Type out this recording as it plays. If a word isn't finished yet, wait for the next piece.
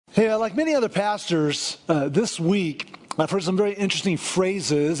Hey, like many other pastors, this week I've heard some very interesting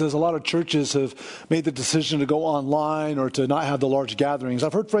phrases as a lot of churches have made the decision to go online or to not have the large gatherings.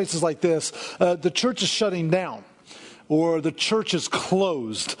 I've heard phrases like this, the church is shutting down, or the church is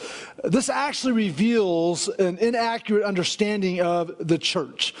closed. This actually reveals an inaccurate understanding of the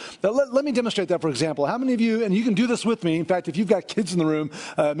church. Now, let me demonstrate that, for example. How many of you, and you can do this with me, in fact, if you've got kids in the room,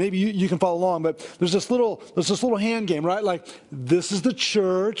 maybe you can follow along, but there's this little hand game, right? Like, this is the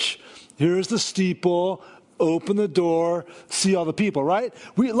church, here's the steeple, open the door, see all the people, right?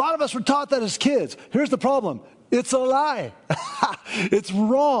 A lot of us were taught that as kids. Here's the problem. It's a lie. It's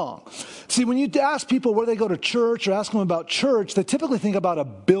wrong. See, when you ask people where they go to church or ask them about church, they typically think about a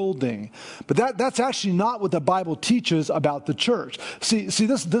building. But that's actually not what the Bible teaches about the church. See,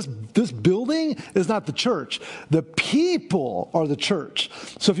 this building is not the church. The people are the church.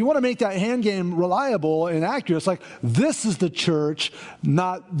 So if you want to make that hand game reliable and accurate, it's like, this is the church,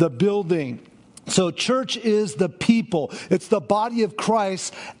 not the building. So church is the people. It's the body of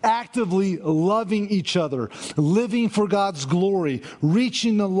Christ actively loving each other, living for God's glory,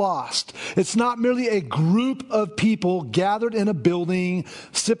 reaching the lost. It's not merely a group of people gathered in a building,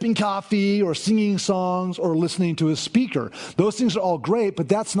 sipping coffee or singing songs or listening to a speaker. Those things are all great, but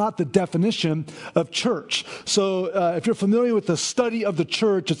that's not the definition of church. So if you're familiar with the study of the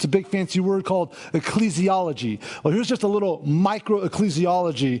church, it's a big fancy word called ecclesiology. Well, here's just a little micro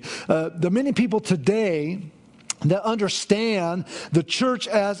ecclesiology. The many people today that understand the church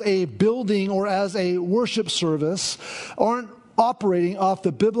as a building or as a worship service aren't operating off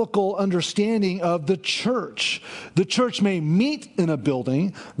the biblical understanding of the church. The church may meet in a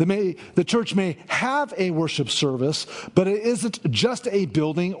building, the church may have a worship service, but it isn't just a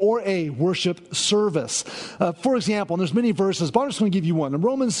building or a worship service. For example, and there's many verses, but I'm just going to give you one. In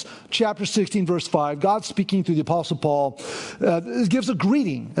Romans chapter 16, verse 5, God speaking through the Apostle Paul gives a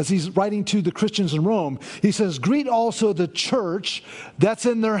greeting as he's writing to the Christians in Rome. He says, "Greet also the church that's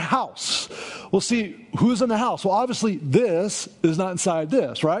in their house." Well, see, who's in the house? Well, obviously this is not inside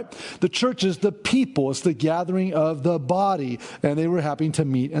this, right? The church is the people. It's the gathering of the body. And they were having to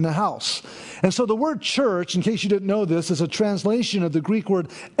meet in a house. And so the word church, in case you didn't know this, is a translation of the Greek word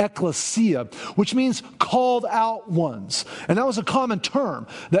ekklesia, which means called out ones. And that was a common term.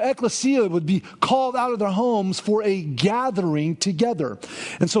 The ekklesia would be called out of their homes for a gathering together.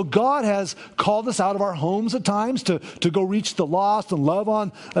 And so God has called us out of our homes at times to go reach the lost and love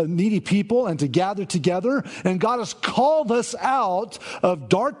on needy people and to gather together. And God has called us out of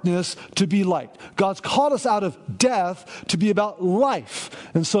darkness to be light. God's called us out of death to be about life.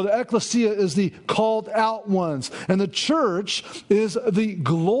 And so the ecclesia is the called out ones. And the church is the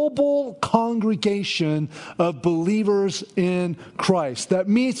global congregation of believers in Christ that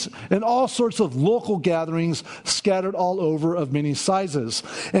meets in all sorts of local gatherings scattered all over of many sizes.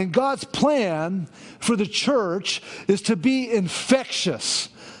 And God's plan for the church is to be infectious.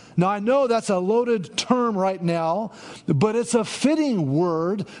 Now, I know that's a loaded term right now, but it's a fitting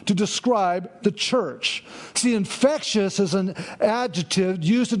word to describe the church. See, infectious is an adjective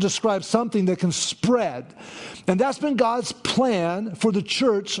used to describe something that can spread. And that's been God's plan for the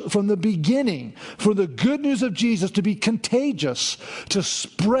church from the beginning, for the good news of Jesus to be contagious, to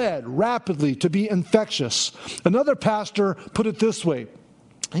spread rapidly, to be infectious. Another pastor put it this way.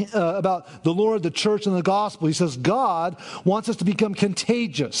 About the Lord, the church, and the gospel. He says, God wants us to become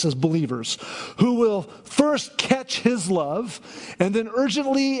contagious as believers who will first catch his love and then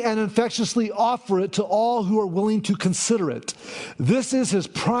urgently and infectiously offer it to all who are willing to consider it. This is his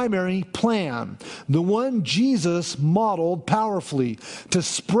primary plan, the one Jesus modeled powerfully to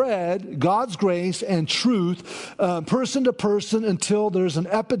spread God's grace and truth person to person until there's an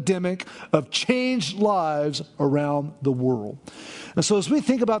epidemic of changed lives around the world. And so as we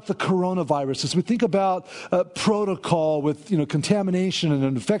think about the coronavirus, as we think about protocol with contamination and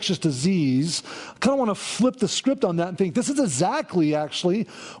infectious disease, I kind of want to flip the script on that and think this is exactly actually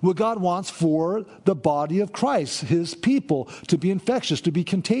what God wants for the body of Christ, his people, to be infectious, to be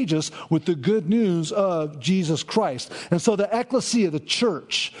contagious with the good news of Jesus Christ. And so the ecclesia, the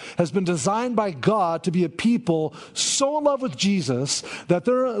church, has been designed by God to be a people so in love with Jesus that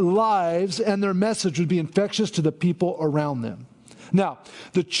their lives and their message would be infectious to the people around them. Now,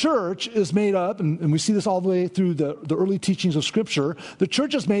 the church is made up, and we see this all the way through the early teachings of Scripture, the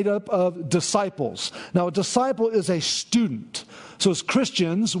church is made up of disciples. Now, a disciple is a student. So as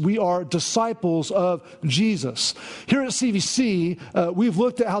Christians, we are disciples of Jesus. Here at CVC, we've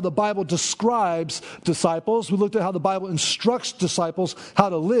looked at how the Bible describes disciples. We looked at how the Bible instructs disciples how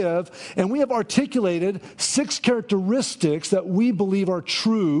to live. And we have articulated 6 characteristics that we believe are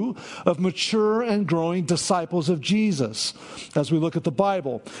true of mature and growing disciples of Jesus as we look at the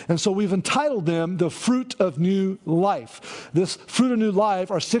Bible. And so we've entitled them the fruit of new life. This fruit of new life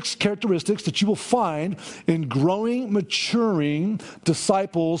are 6 characteristics that you will find in growing, maturing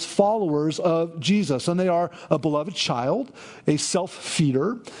disciples, followers of Jesus. And they are a beloved child, a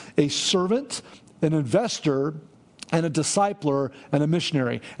self-feeder, a servant, an investor, and a discipler, and a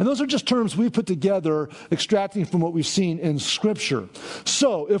missionary. And those are just terms we've put together, extracting from what we've seen in Scripture.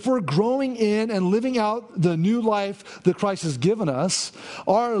 So, if we're growing in and living out the new life that Christ has given us,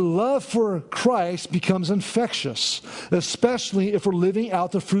 our love for Christ becomes infectious, especially if we're living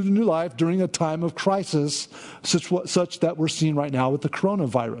out the fruit of new life during a time of crisis, such that we're seeing right now with the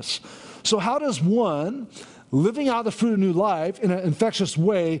coronavirus. So how does one living out the fruit of new life in an infectious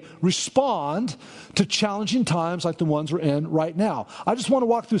way respond to challenging times like the ones we're in right now? I just want to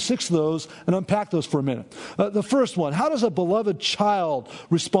walk through 6 of those and unpack those for a minute. The first one, how does a beloved child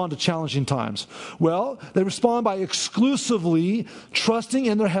respond to challenging times? Well, they respond by exclusively trusting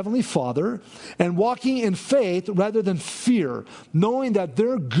in their Heavenly Father and walking in faith rather than fear, knowing that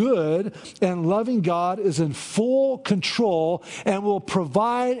their good and loving God is in full control and will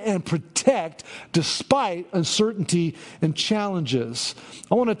provide and protect despite uncertainty and challenges.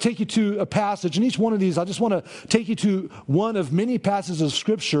 I want to take you to a passage, and each one of these, I just want to take you to one of many passages of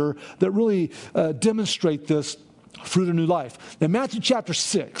Scripture that really demonstrate this fruit of new life. In Matthew chapter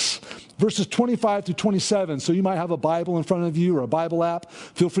 6, verses 25 through 27, so you might have a Bible in front of you or a Bible app.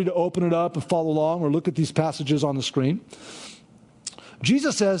 Feel free to open it up and follow along or look at these passages on the screen.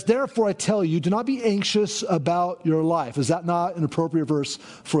 Jesus says, "Therefore I tell you, do not be anxious about your life." Is that not an appropriate verse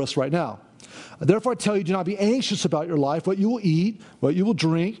for us right now? "Therefore I tell you, do not be anxious about your life, what you will eat, what you will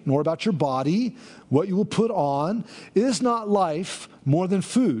drink, nor about your body, what you will put on. Is not life more than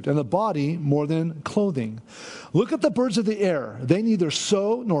food, and the body more than clothing? Look at the birds of the air. They neither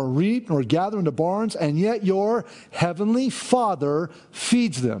sow, nor reap, nor gather into barns, and yet your heavenly Father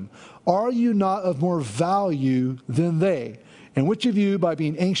feeds them. Are you not of more value than they? And which of you, by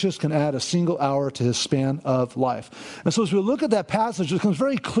being anxious, can add a single hour to his span of life?" And so as we look at that passage, it becomes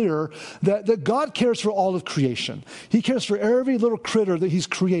very clear that God cares for all of creation. He cares for every little critter that he's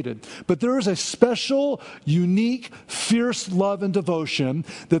created. But there is a special, unique, fierce love and devotion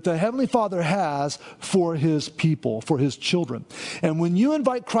that the Heavenly Father has for his people, for his children. And when you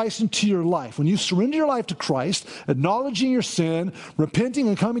invite Christ into your life, when you surrender your life to Christ, acknowledging your sin, repenting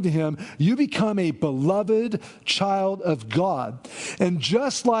and coming to him, you become a beloved child of God. And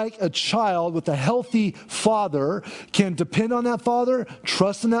just like a child with a healthy father can depend on that father,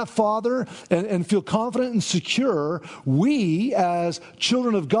 trust in that father, and feel confident and secure, we as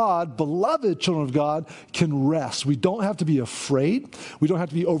children of God, beloved children of God, can rest. We don't have to be afraid. We don't have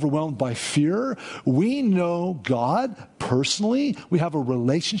to be overwhelmed by fear. We know God personally. We have a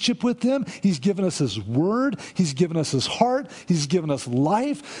relationship with him. He's given us his word. He's given us his heart. He's given us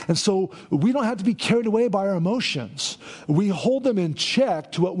life. And so we don't have to be carried away by our emotions. We hold them in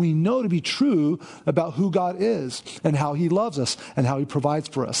check to what we know to be true about who God is and how he loves us and how he provides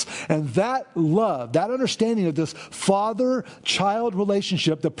for us. And that love, that understanding of this father-child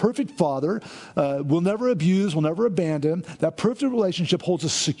relationship, the perfect father will never abuse, will never abandon, that perfect relationship holds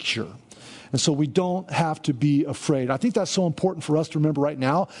us secure. And so we don't have to be afraid. I think that's so important for us to remember right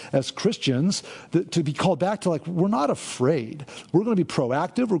now as Christians, that to be called back to we're not afraid. We're going to be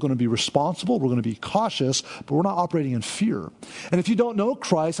proactive. We're going to be responsible. We're going to be cautious, but we're not operating in fear. And if you don't know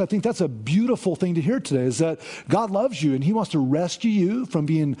Christ, I think that's a beautiful thing to hear today, is that God loves you and he wants to rescue you from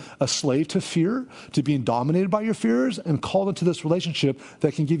being a slave to fear, to being dominated by your fears, and called into this relationship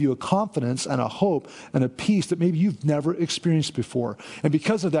that can give you a confidence and a hope and a peace that maybe you've never experienced before. And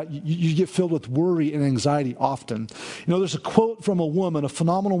because of that, you get filled with worry and anxiety often. You know, there's a quote from a woman, a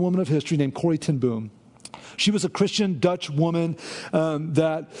phenomenal woman of history named Corrie ten Boom. She was a Christian Dutch woman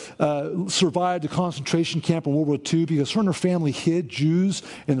that survived a concentration camp in World War II because her and her family hid Jews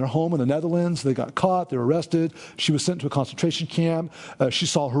in their home in the Netherlands. They got caught. They were arrested. She was sent to a concentration camp. She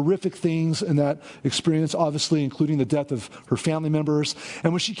saw horrific things in that experience, obviously, including the death of her family members.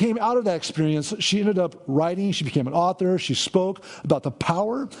 And when she came out of that experience, she ended up writing. She became an author. She spoke about the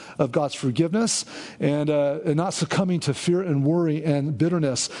power of God's forgiveness and not succumbing to fear and worry and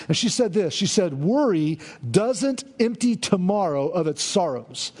bitterness. And she said this. She said, "Worry doesn't empty tomorrow of its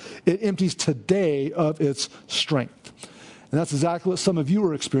sorrows. It empties today of its strength." And that's exactly what some of you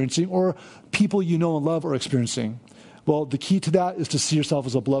are experiencing, or people you know and love are experiencing. Well, the key to that is to see yourself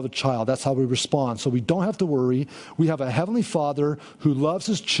as a beloved child. That's how we respond. So we don't have to worry. We have a heavenly Father who loves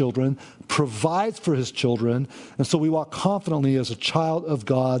his children, provides for his children, and so we walk confidently as a child of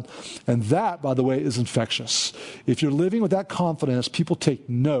God. And that, by the way, is infectious. If you're living with that confidence, people take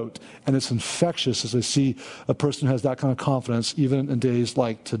note, and it's infectious as they see a person who has that kind of confidence, even in days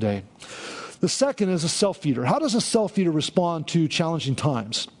like today. The second is a self-feeder. How does a self-feeder respond to challenging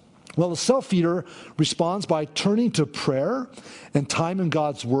times? Well, the self-feeder responds by turning to prayer and time in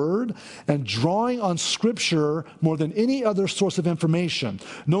God's Word and drawing on Scripture more than any other source of information,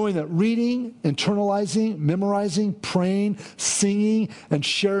 knowing that reading, internalizing, memorizing, praying, singing, and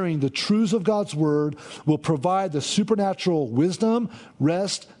sharing the truths of God's Word will provide the supernatural wisdom,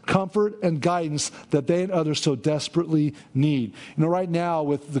 rest, comfort, and guidance that they and others so desperately need. You know, right now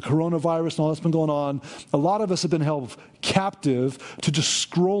with the coronavirus and all that's been going on, a lot of us have been held captive to just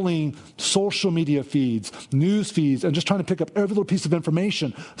scrolling social media feeds, news feeds, and just trying to pick up every little piece of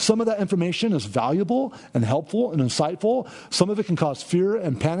information. Some of that information is valuable and helpful and insightful. Some of it can cause fear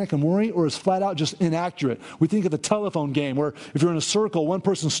and panic and worry, or is flat out just inaccurate. We think of the telephone game where if you're in a circle, one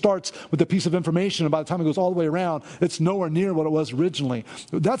person starts with a piece of information, and by the time it goes all the way around, it's nowhere near what it was originally.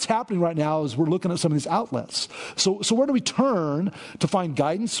 That's happening right now as we're looking at some of these outlets. So where do we turn to find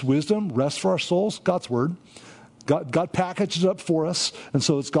guidance, wisdom, rest for our souls? God's Word. God packages it up for us, and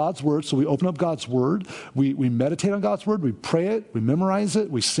so it's God's Word. So we open up God's Word, we meditate on God's Word, we pray it, we memorize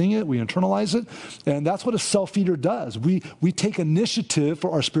it, we sing it, we internalize it, and that's what a self-feeder does. We take initiative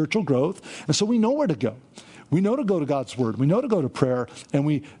for our spiritual growth, and so we know where to go. We know to go to God's Word, we know to go to prayer, and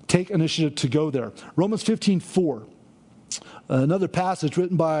we take initiative to go there. Romans 15:4, another passage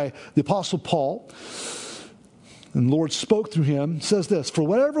written by the Apostle Paul, and the Lord spoke through him, says this: "For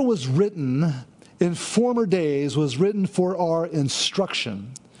whatever was written in former days was written for our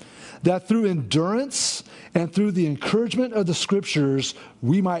instruction, that through endurance and through the encouragement of the Scriptures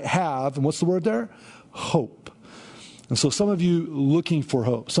we might have," and what's the word there? Hope. And so some of you looking for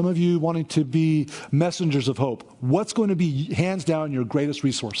hope, some of you wanting to be messengers of hope. What's going to be hands down your greatest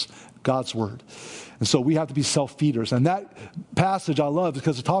resource? God's Word. And so we have to be self-feeders. And that passage I love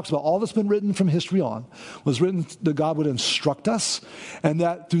because it talks about all that's been written from history on was written that God would instruct us, and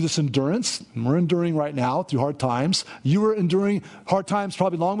that through this endurance, and we're enduring right now through hard times. You were enduring hard times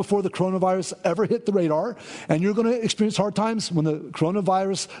probably long before the coronavirus ever hit the radar, and you're going to experience hard times when the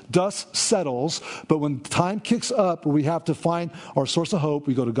coronavirus dust settles. But when time kicks up where we have to find our source of hope,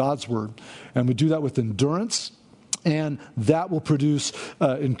 we go to God's Word. And we do that with endurance, and that will produce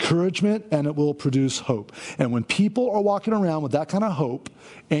encouragement, and it will produce hope. And when people are walking around with that kind of hope,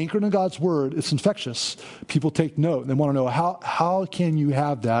 anchored in God's Word, it's infectious. People take note, and they want to know, how can you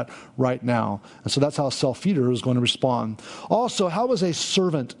have that right now? And so that's how a self-feeder is going to respond. Also, how is a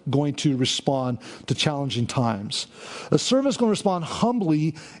servant going to respond to challenging times? A servant is going to respond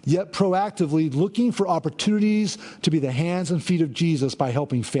humbly, yet proactively, looking for opportunities to be the hands and feet of Jesus by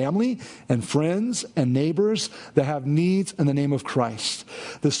helping family and friends and neighbors that have needs in the name of Christ.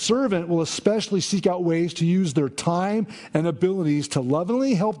 The servant will especially seek out ways to use their time and abilities to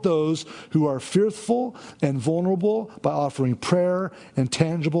lovingly help those who are fearful and vulnerable by offering prayer and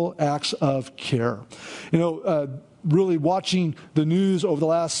tangible acts of care. Really watching the news over the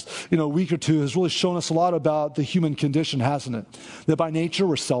last week or two has really shown us a lot about the human condition, hasn't it? That by nature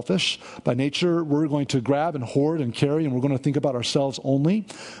we're selfish. By nature we're going to grab and hoard and carry, and we're going to think about ourselves only.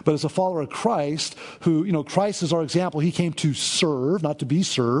 But as a follower of Christ, who, Christ is our example. He came to serve, not to be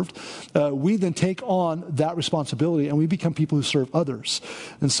served. We then take on that responsibility, and we become people who serve others.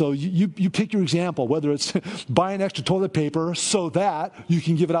 And so you pick your example, whether it's buying extra toilet paper so that you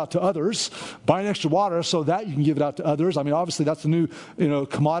can give it out to others, buying extra water so that you can give it out to others. I mean, obviously that's the new,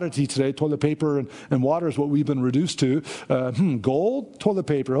 commodity today. Toilet paper and water is what we've been reduced to. Gold, toilet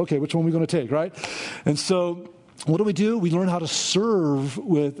paper. Okay, which one are we going to take, right? And so what do? We learn how to serve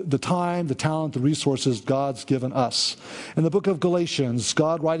with the time, the talent, the resources God's given us. In the book of Galatians,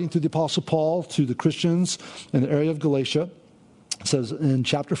 God writing through the Apostle Paul to the Christians in the area of Galatia, says in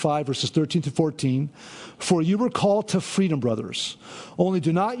chapter 5, verses 13 to 14, "For you were called to freedom, brothers. Only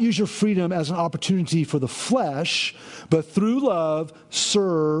do not use your freedom as an opportunity for the flesh, but through love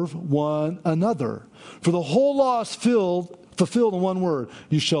serve one another. For the whole law is fulfilled in one word: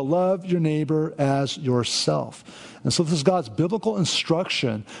 you shall love your neighbor as yourself." And so this is God's biblical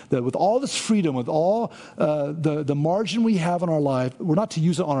instruction that with all this freedom, with all the margin we have in our life, we're not to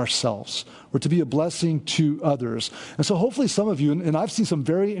use it on ourselves. We're to be a blessing to others. And so hopefully some of you, and I've seen some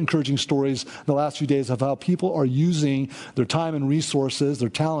very encouraging stories in the last few days of how people are using their time and resources, their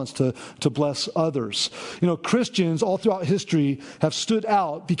talents to bless others. You know, Christians all throughout history have stood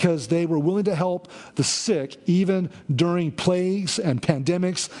out because they were willing to help the sick even during plagues and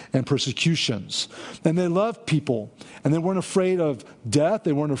pandemics and persecutions. And they loved people, and they weren't afraid of death.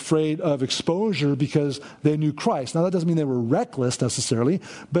 They weren't afraid of exposure because they knew Christ. Now, that doesn't mean they were reckless necessarily,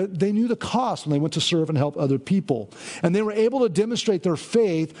 but they knew the cost when they went to serve and help other people. And they were able to demonstrate their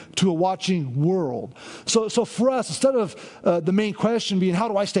faith to a watching world. So for us, instead of the main question being, how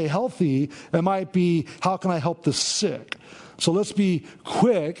do I stay healthy? It might be, how can I help the sick? So let's be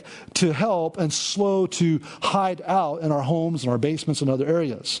quick to help and slow to hide out in our homes and our basements and other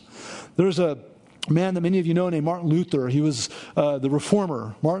areas. There's a man that many of you know named Martin Luther. He was the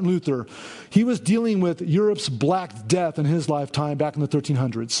reformer, Martin Luther. He was dealing with Europe's Black Death in his lifetime back in the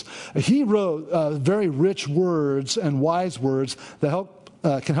 1300s. He wrote very rich words and wise words that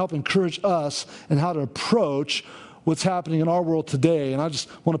can help encourage us in how to approach what's happening in our world today. And I just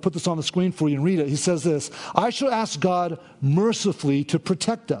want to put this on the screen for you and read it. He says this: I shall ask God mercifully to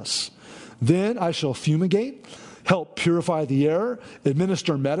protect us. Then I shall fumigate, help purify the air,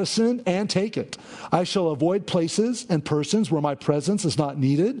 administer medicine, and take it. I shall avoid places and persons where my presence is not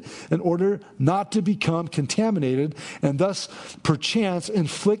needed in order not to become contaminated and thus perchance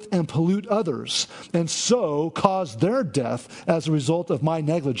inflict and pollute others, and so cause their death as a result of my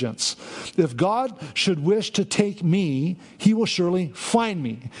negligence. If God should wish to take me, he will surely find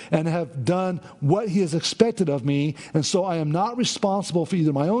me and have done what he has expected of me, and so I am not responsible for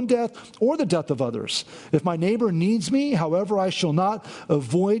either my own death or the death of others. If my neighbor needs me, however, I shall not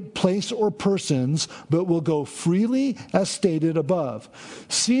avoid place or persons, but will go freely as stated above.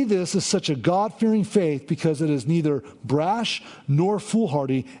 See this as such a God-fearing faith because it is neither brash nor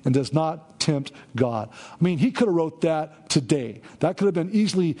foolhardy and does not tempt God. I mean, he could have wrote that today. That could have been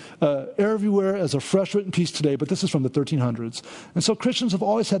easily everywhere as a fresh written piece today, but this is from the 1300s. And so Christians have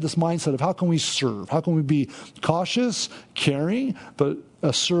always had this mindset of how can we serve? How can we be cautious, caring, but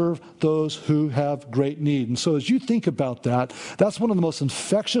serve those who have great need? And so as you think about that, that's one of the most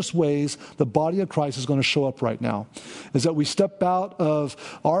infectious ways the body of Christ is going to show up right now, is that we step out of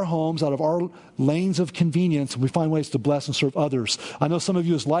our homes, out of our lanes of convenience, and we find ways to bless and serve others. I know some of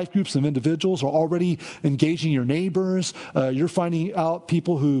you as life groups and individuals are already engaging your neighbors. You're finding out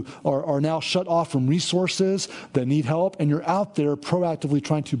people who are now shut off from resources that need help, and you're out there proactively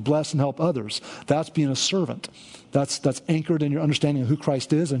trying to bless and help others. That's being a servant. That's anchored in your understanding of who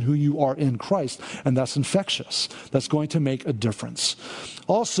Christ is and who you are in Christ, and that's infectious. That's going to make a difference.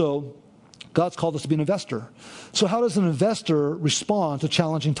 Also, God's called us to be an investor. So how does an investor respond to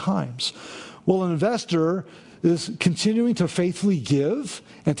challenging times? Well, an investor is continuing to faithfully give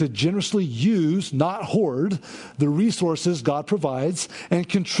and to generously use, not hoard, the resources God provides and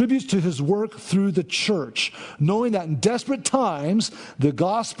contributes to his work through the church, knowing that in desperate times, the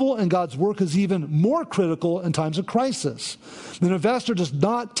gospel and God's work is even more critical in times of crisis. An investor does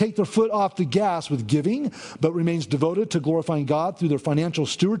not take their foot off the gas with giving, but remains devoted to glorifying God through their financial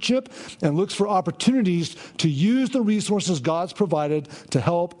stewardship and looks for opportunities to use the resources God's provided to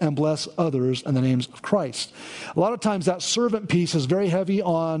help and bless others in the name of Christ. A lot of times that servant piece is very heavy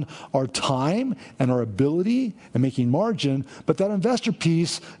on our time and our ability and making margin, but that investor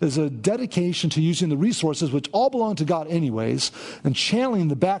piece is a dedication to using the resources, which all belong to God anyways, and channeling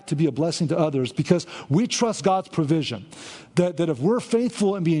them back to be a blessing to others because we trust God's provision. That if we're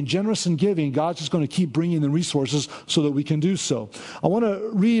faithful and being generous and giving, God's just going to keep bringing the resources so that we can do so. I want to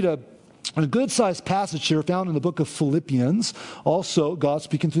read a good-sized passage here found in the book of Philippians. Also, God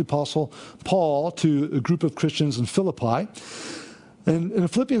speaking through the Apostle Paul to a group of Christians in Philippi. And in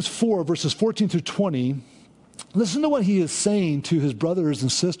Philippians 4, verses 14 through 20, listen to what he is saying to his brothers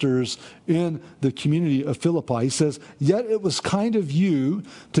and sisters in the community of Philippi. He says, "Yet it was kind of you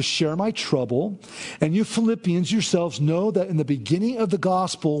to share my trouble, and you Philippians yourselves know that in the beginning of the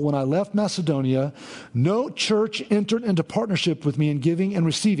gospel, when I left Macedonia, no church entered into partnership with me in giving and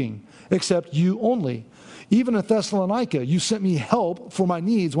receiving, except you only. Even at Thessalonica, you sent me help for my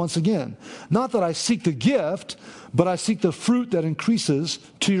needs once again. Not that I seek the gift, but I seek the fruit that increases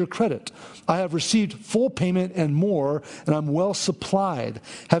to your credit. I have received full payment and more, and I'm well supplied,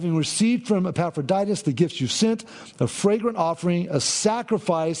 having received from Epaphroditus the gifts you sent, a fragrant offering, a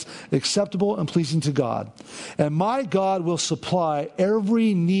sacrifice acceptable and pleasing to God. And my God will supply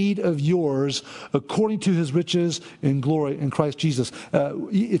every need of yours according to his riches in glory in Christ Jesus."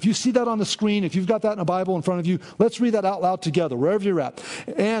 If you see that on the screen, if you've got that in a Bible in front of you. Let's read that out loud together, wherever you're at.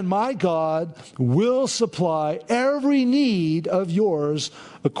 And my God will supply every need of yours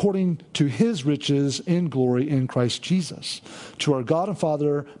according to his riches in glory in Christ Jesus. To our God and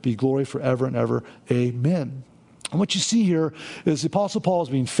Father be glory forever and ever. Amen. And what you see here is the Apostle Paul is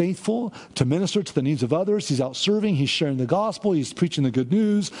being faithful to minister to the needs of others. He's out serving. He's sharing the gospel. He's preaching the good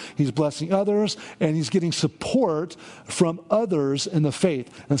news. He's blessing others. And he's getting support from others in the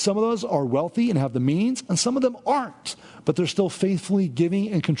faith. And some of those are wealthy and have the means, and some of them aren't. But they're still faithfully giving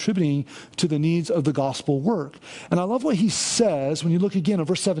and contributing to the needs of the gospel work. And I love what he says when you look again at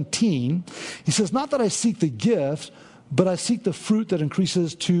verse 17. He says, not that I seek the gift, but I seek the fruit that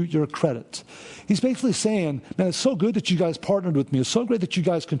increases to your credit. He's basically saying, man, it's so good that you guys partnered with me. It's so great that you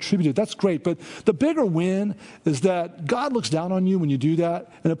guys contributed. That's great. But the bigger win is that God looks down on you when you do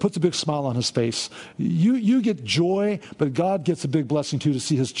that, and it puts a big smile on his face. You get joy, but God gets a big blessing too, to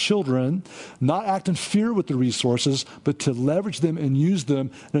see his children not act in fear with the resources, but to leverage them and use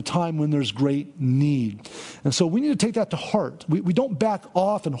them in a time when there's great need. And so we need to take that to heart. We don't back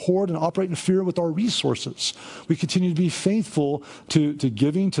off and hoard and operate in fear with our resources. We continue to be faithful to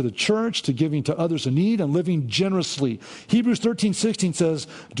giving to the church, to giving to others in need, and living generously. Hebrews 13:16 says,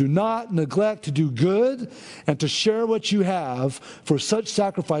 do not neglect to do good and to share what you have, for such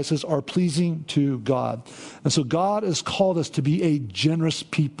sacrifices are pleasing to God. And so God has called us to be a generous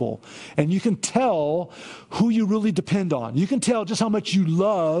people. And you can tell who you really depend on. You can tell just how much you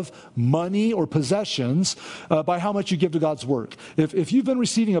love money or possessions by how much you give to God's work. If you've been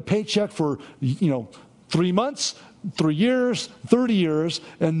receiving a paycheck for 3 months, 3 years, 30 years,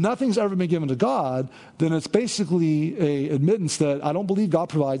 and nothing's ever been given to God, then it's basically a admittance that I don't believe God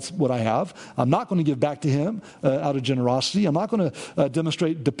provides what I have. I'm not going to give back to him out of generosity. I'm not going to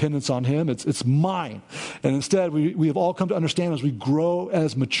demonstrate dependence on him. It's mine. And instead, we have all come to understand as we grow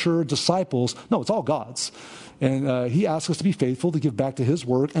as mature disciples, no, it's all God's. And he asks us to be faithful, to give back to his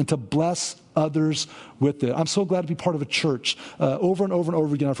work, and to bless others with it. I'm so glad to be part of a church. Over and over and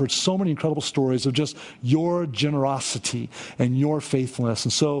over again, I've heard so many incredible stories of just your generosity and your faithfulness.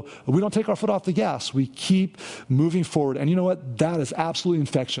 And so we don't take our foot off the gas. We keep moving forward. And you know what? That is absolutely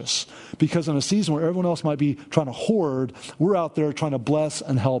infectious. Because in a season where everyone else might be trying to hoard, we're out there trying to bless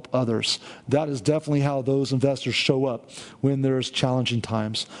and help others. That is definitely how those investors show up when there's challenging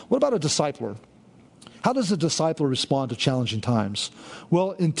times. What about a discipler? How does a discipler respond to challenging times?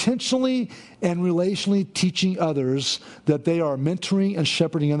 Well, intentionally and relationally teaching others that they are mentoring and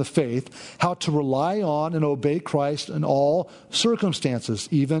shepherding in the faith, how to rely on and obey Christ in all circumstances,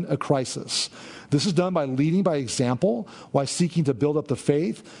 even a crisis. This is done by leading by example, while seeking to build up the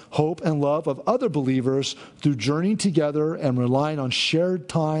faith, hope, and love of other believers through journeying together and relying on shared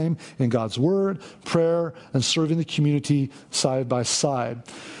time in God's Word, prayer, and serving the community side by side.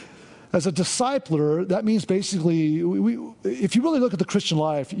 As a discipler, that means basically, if you really look at the Christian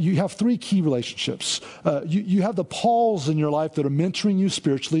life, you have three key relationships. You have the Pauls in your life that are mentoring you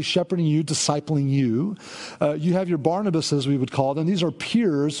spiritually, shepherding you, discipling you. You have your Barnabas, as we would call them. These are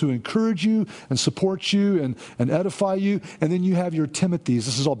peers who encourage you and support you and edify you. And then you have your Timothys.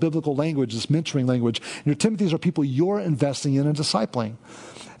 This is all biblical language, this mentoring language. And your Timothys are people you're investing in and discipling.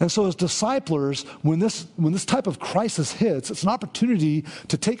 And so as disciplers, when this type of crisis hits, it's an opportunity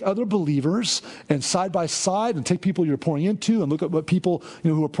to take other believers and side by side and take people you're pouring into and look at what people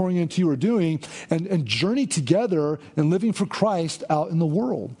who are pouring into you are doing and journey together in living for Christ out in the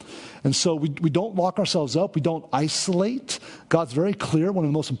world. And so we don't lock ourselves up. We don't isolate. God's very clear. One of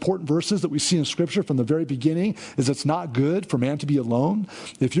the most important verses that we see in Scripture from the very beginning is it's not good for man to be alone.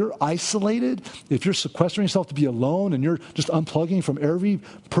 If you're isolated, if you're sequestering yourself to be alone and you're just unplugging from every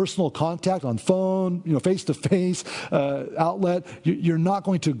personal contact on phone, face-to-face outlet, you're not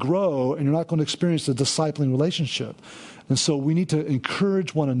going to grow and you're not going to experience a discipling relationship. And so we need to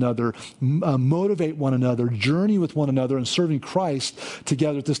encourage one another, motivate one another, journey with one another, and serving Christ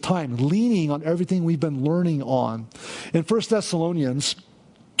together at this time, leaning on everything we've been learning on. In 1 Thessalonians,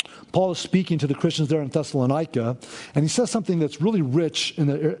 Paul is speaking to the Christians there in Thessalonica, and he says something that's really rich in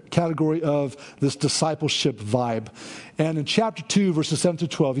the category of this discipleship vibe. And in chapter 2, verses 7 to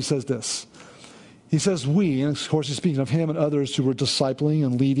 12, he says this. He says, we, and of course he's speaking of him and others who were discipling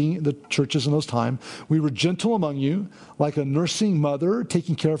and leading the churches in those times, we were gentle among you, like a nursing mother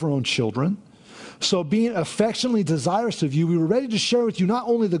taking care of her own children. So being affectionately desirous of you, we were ready to share with you not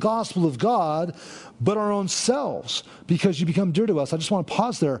only the gospel of God, but our own selves, because you become dear to us. I just want to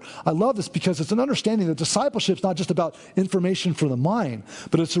pause there. I love this because it's an understanding that discipleship is not just about information for the mind,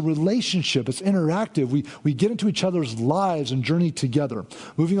 but it's a relationship. It's interactive. We get into each other's lives and journey together.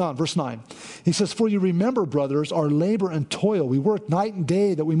 Moving on, verse 9. He says, "For you remember, brothers, our labor and toil. We work night and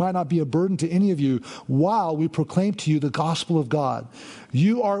day that we might not be a burden to any of you while we proclaim to you the gospel of God.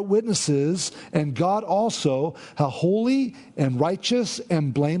 You are witnesses, and God also, how holy and righteous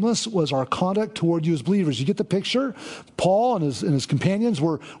and blameless was our conduct toward you as believers." You get the picture? Paul and his companions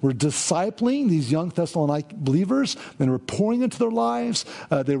were discipling these young Thessalonican believers, and were pouring into their lives.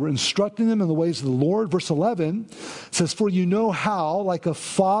 They were instructing them in the ways of the Lord. Verse 11 says, "For you know how, like a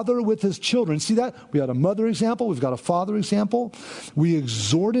father with his children." See that? We had a mother example. We've got a father example. "We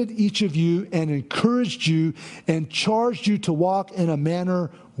exhorted each of you and encouraged you and charged you to walk in a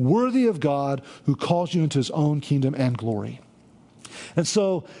manner worthy of God, who calls you into his own kingdom and glory." And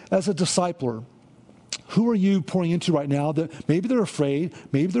so, as a discipler, who are you pouring into right now that maybe they're afraid,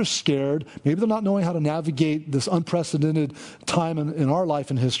 maybe they're scared, maybe they're not knowing how to navigate this unprecedented time in our life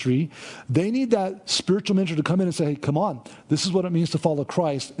and history? They need that spiritual mentor to come in and say, "Hey, come on, this is what it means to follow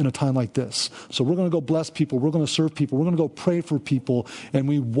Christ in a time like this. So we're going to go bless people, we're going to serve people, we're going to go pray for people, and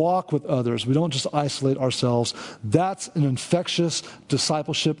we walk with others. We don't just isolate ourselves." That's an infectious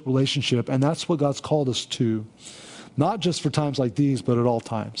discipleship relationship, and that's what God's called us to. Not just for times like these, but at all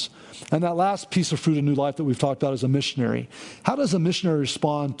times. And that last piece of fruit of new life that we've talked about is a missionary. How does a missionary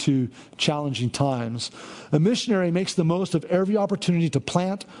respond to challenging times? A missionary makes the most of every opportunity to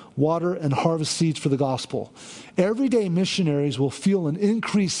plant, water, and harvest seeds for the gospel. Everyday missionaries will feel an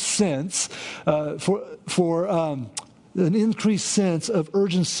increased sense an increased sense of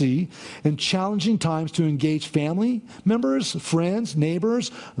urgency in challenging times to engage family members, friends, neighbors,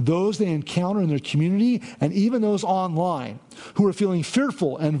 those they encounter in their community, and even those online who are feeling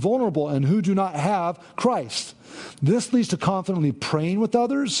fearful and vulnerable and who do not have Christ. This leads to confidently praying with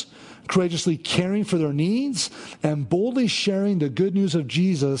others, courageously caring for their needs, and boldly sharing the good news of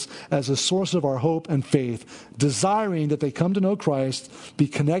Jesus as a source of our hope and faith, desiring that they come to know Christ, be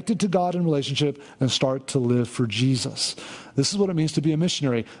connected to God in relationship, and start to live for Jesus. This is what it means to be a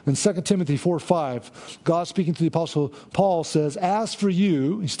missionary. In 2 Timothy 4:5, God speaking to the Apostle Paul says, "As for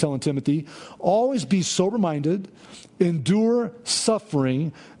you," he's telling Timothy, "always be sober-minded, endure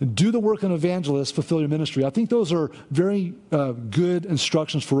suffering, do the work of an evangelist, fulfill your ministry." I think those are very good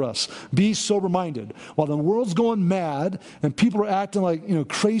instructions for us. Be sober-minded. While the world's going mad and people are acting like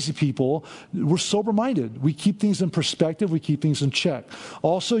crazy people, we're sober-minded. We keep things in perspective. We keep things in check.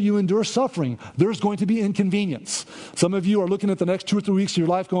 Also, you endure suffering. There's going to be inconvenience. Some of you are looking at the next 2 or 3 weeks of your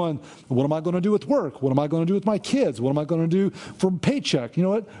life going, "What am I going to do with work? What am I going to do with my kids? What am I going to do for a paycheck?" You know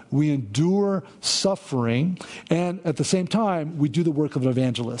what? We endure suffering, and at the same time, we do the work of an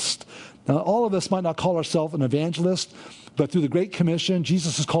evangelist. Now, all of us might not call ourselves an evangelist, but through the Great Commission,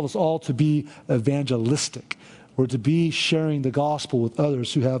 Jesus has called us all to be evangelistic. We're to be sharing the gospel with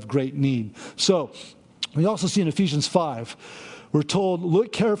others who have great need. So, we also see in Ephesians 5, we're told,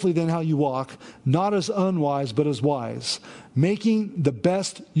 "Look carefully then how you walk, not as unwise, but as wise, making the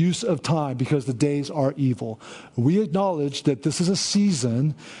best use of time because the days are evil." We acknowledge that this is a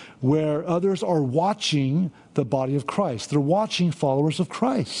season where others are watching the body of Christ. They're watching followers of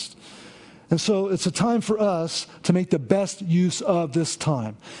Christ. And so it's a time for us to make the best use of this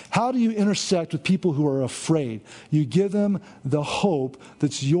time. How do you intersect with people who are afraid? You give them the hope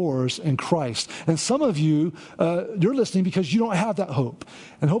that's yours in Christ. And some of you, you're listening because you don't have that hope.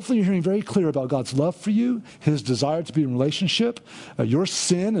 And hopefully you're hearing very clear about God's love for you, his desire to be in relationship. Your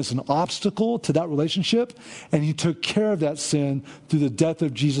sin is an obstacle to that relationship, and he took care of that sin through the death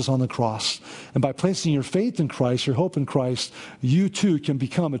of Jesus on the cross. And by placing your faith in Christ, your hope in Christ, you too can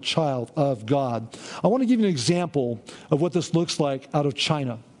become a child of God. I want to give you an example of what this looks like out of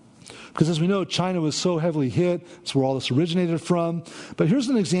China. Because as we know, China was so heavily hit. It's where all this originated from. But here's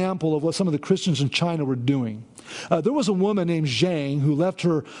an example of what some of the Christians in China were doing. There was a woman named Zhang who left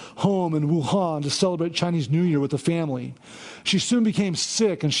her home in Wuhan to celebrate Chinese New Year with the family. She soon became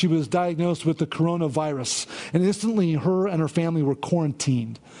sick and she was diagnosed with the coronavirus. And instantly her and her family were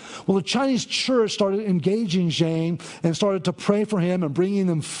quarantined. Well, the Chinese church started engaging Zhang and started to pray for him and bringing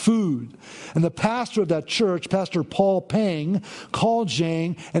them food. And the pastor of that church, Pastor Paul Peng, called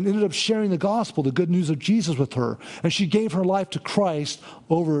Zhang and ended up sharing the gospel, the good news of Jesus with her. And she gave her life to Christ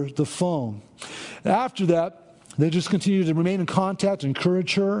over the phone. After that, they just continued to remain in contact,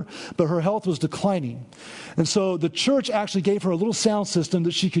 encourage her, but her health was declining. And so the church actually gave her a little sound system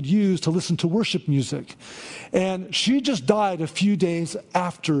that she could use to listen to worship music. And she just died a few days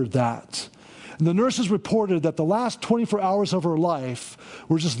after that. And the nurses reported that the last 24 hours of her life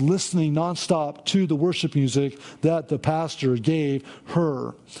were just listening nonstop to the worship music that the pastor gave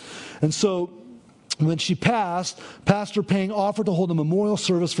her. And so when she passed, Pastor Peng offered to hold a memorial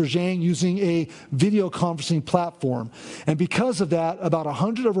service for Zhang using a video conferencing platform. And because of that, about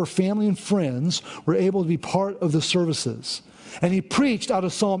 100 of her family and friends were able to be part of the services. And he preached out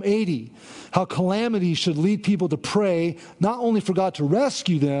of Psalm 80, how calamity should lead people to pray, not only for God to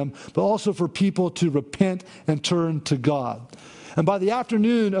rescue them, but also for people to repent and turn to God. And by the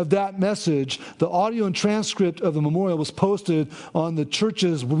afternoon of that message, the audio and transcript of the memorial was posted on the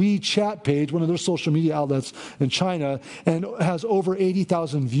church's WeChat page, one of their social media outlets in China, and has over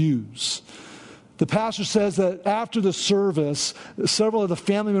 80,000 views. The pastor says that after the service, several of the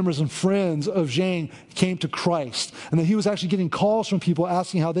family members and friends of Zhang came to Christ, and that he was actually getting calls from people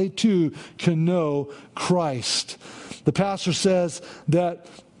asking how they too can know Christ. The pastor says that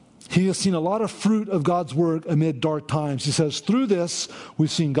he has seen a lot of fruit of God's work amid dark times. He says, through this,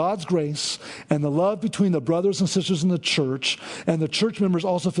 we've seen God's grace and the love between the brothers and sisters in the church, and the church members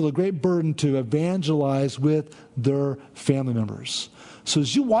also feel a great burden to evangelize with their family members. So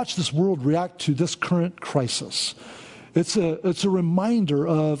as you watch this world react to this current crisis, it's a reminder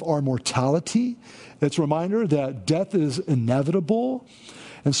of our mortality. It's a reminder that death is inevitable.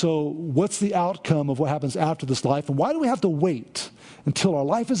 And so what's the outcome of what happens after this life? And why do we have to wait until our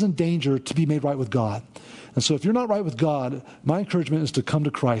life is in danger to be made right with God? And so if you're not right with God, my encouragement is to come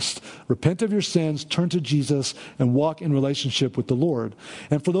to Christ. Repent of your sins, turn to Jesus, and walk in relationship with the Lord.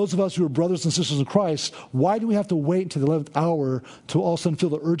 And for those of us who are brothers and sisters in Christ, why do we have to wait until the 11th hour to all of a sudden feel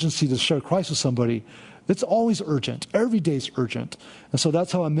the urgency to share Christ with somebody? It's always urgent. Every day is urgent. And so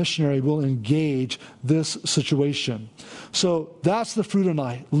that's how a missionary will engage this situation. So that's the fruit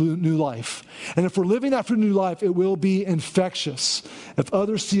of new life. And if we're living that fruit of new life, it will be infectious. If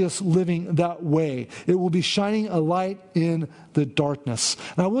others see us living that way, it will be shining a light in the darkness.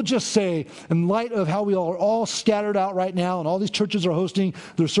 And I will just say, in light of how we are all scattered out right now, and all these churches are hosting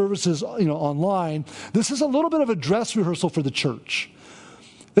their services, online, this is a little bit of a dress rehearsal for the church.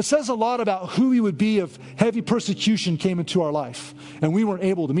 It says a lot about who we would be if heavy persecution came into our life and we weren't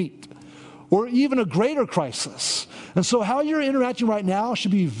able to meet, or even a greater crisis. And so how you're interacting right now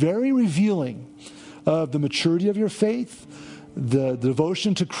should be very revealing of the maturity of your faith, the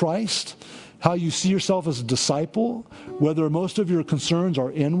devotion to Christ, how you see yourself as a disciple, whether most of your concerns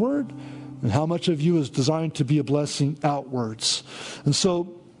are inward, and how much of you is designed to be a blessing outwards. And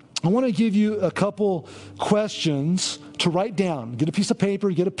so I want to give you a couple questions to write down. Get a piece of paper,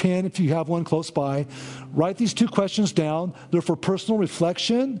 get a pen if you have one close by. Write these 2 questions down. They're for personal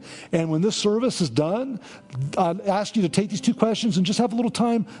reflection. And when this service is done, I'd ask you to take these 2 questions and just have a little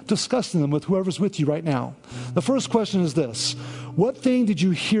time discussing them with whoever's with you right now. The first question is this: what thing did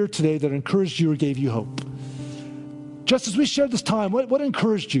you hear today that encouraged you or gave you hope? Just as we shared this time, what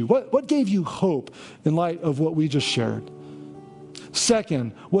encouraged you? What gave you hope in light of what we just shared?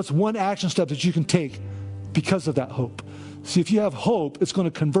 Second, what's one action step that you can take because of that hope? See, if you have hope, it's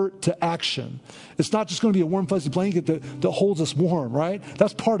going to convert to action. It's not just going to be a warm, fuzzy blanket that holds us warm, right?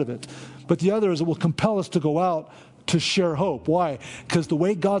 That's part of it. But the other is it will compel us to go out to share hope. Why? Because the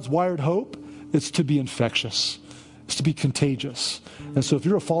way God's wired hope is to be infectious. It's to be contagious. And so if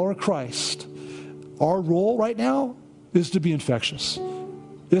you're a follower of Christ, our role right now is to be infectious.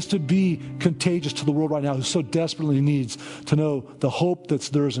 Is to be contagious to the world right now who so desperately needs to know the hope that's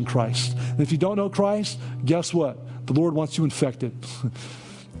theirs in Christ. And if you don't know Christ, guess what? The Lord wants you infected.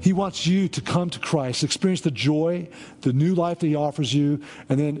 He wants you to come to Christ, experience the joy, the new life that He offers you,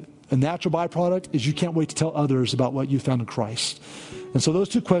 and then a natural byproduct is you can't wait to tell others about what you found in Christ. And so those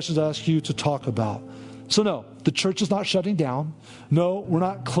 2 questions I ask you to talk about. So no, the church is not shutting down. No, we're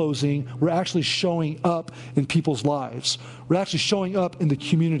not closing. We're actually showing up in people's lives. We're actually showing up in the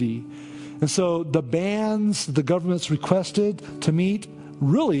community. And so the bans the government's requested to meet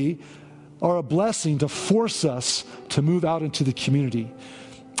really are a blessing to force us to move out into the community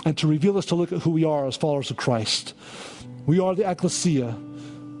and to reveal us to look at who we are as followers of Christ. We are the ecclesia,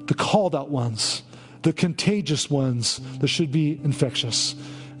 the called out ones, the contagious ones that should be infectious.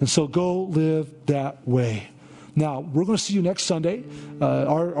 And so go live that way. Now, we're going to see you next Sunday.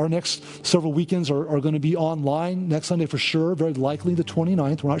 Our next several weekends are going to be online. Next Sunday for sure, very likely the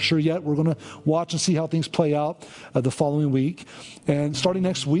 29th. We're not sure yet. We're going to watch and see how things play out the following week. And starting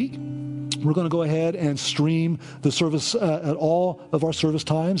next week, we're going to go ahead and stream the service at all of our service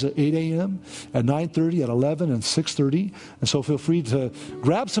times at 8 a.m., at 9:30, at 11, and 6:30. And so feel free to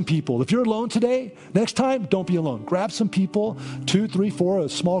grab some people. If you're alone today, next time, don't be alone. Grab some people, 2, 3, 4, a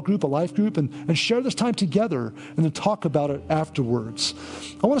small group, a life group, and share this time together and then talk about it afterwards.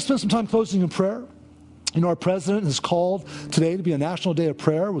 I want to spend some time closing in prayer. You know, our president has called today to be a national day of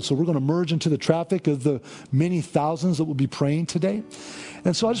prayer, so we're going to merge into the traffic of the many thousands that will be praying today.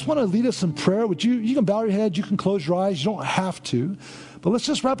 And so I just want to lead us in prayer. You can bow your head, you can close your eyes, you don't have to. But let's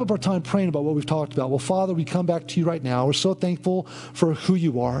just wrap up our time praying about what we've talked about. Well, Father, we come back to you right now. We're so thankful for who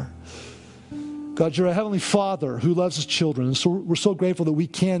you are. God, you're a heavenly Father who loves his children. And so we're so grateful that we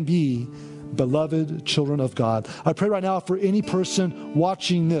can be beloved children of God. I pray right now for any person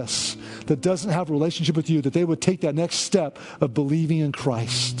watching this that doesn't have a relationship with you, that they would take that next step of believing in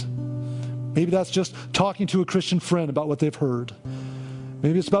Christ. Maybe that's just talking to a Christian friend about what they've heard.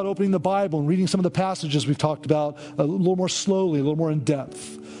 Maybe it's about opening the Bible and reading some of the passages we've talked about a little more slowly, a little more in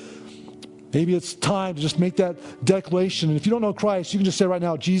depth. Maybe it's time to just make that declaration. And if you don't know Christ, you can just say right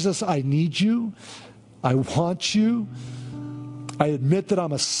now, Jesus, I need you. I want you. I admit that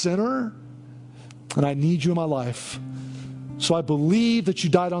I'm a sinner and I need you in my life. So I believe that you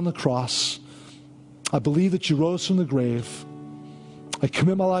died on the cross. I believe that you rose from the grave. I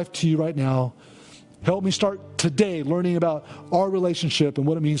commit my life to you right now. Help me start today learning about our relationship and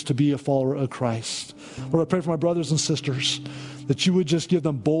what it means to be a follower of Christ. Lord, I pray for my brothers and sisters that you would just give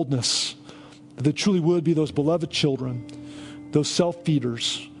them boldness, that they truly would be those beloved children, those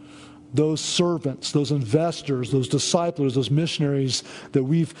self-feeders, those servants, those investors, those disciples, those missionaries that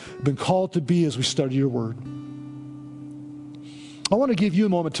we've been called to be as we study your word. I want to give you a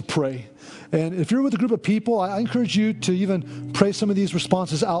moment to pray. And if you're with a group of people, I encourage you to even pray some of these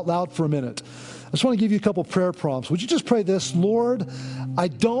responses out loud for a minute. I just want to give you a couple prayer prompts. Would you just pray this? Lord, I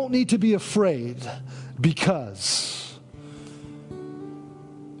don't need to be afraid because.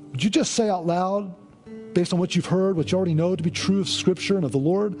 Would you just say out loud, based on what you've heard, what you already know to be true of Scripture and of the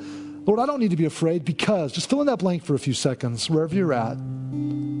Lord, Lord, I don't need to be afraid because. Just fill in that blank for a few seconds, wherever you're at.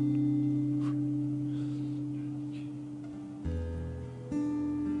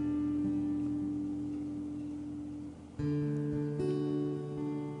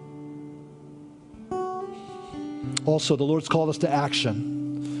 Also, the Lord's called us to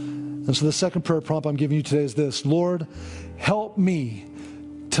action. And so the second prayer prompt I'm giving you today is this: Lord, help me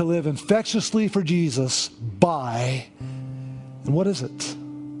to live infectiously for Jesus by, and what is it?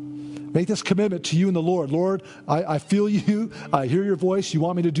 Make this commitment to you and the Lord. Lord, I feel you. I hear your voice. You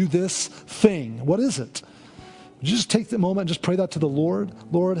want me to do this thing. What is it? Would you just take the moment and just pray that to the Lord?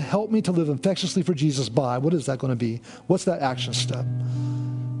 Lord, help me to live infectiously for Jesus by. What is that going to be? What's that action step?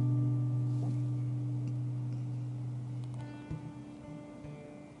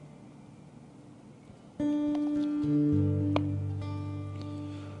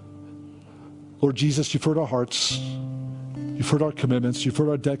 Lord Jesus, you've heard our hearts. You've heard our commitments. You've heard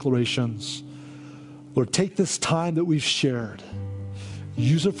our declarations. Lord, take this time that we've shared.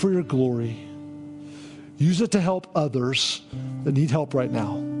 Use it for your glory. Use it to help others that need help right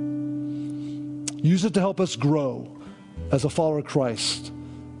now. Use it to help us grow as a follower of Christ,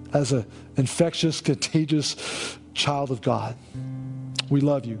 as an infectious, contagious child of God. We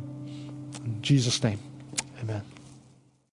love you. In Jesus' name, amen.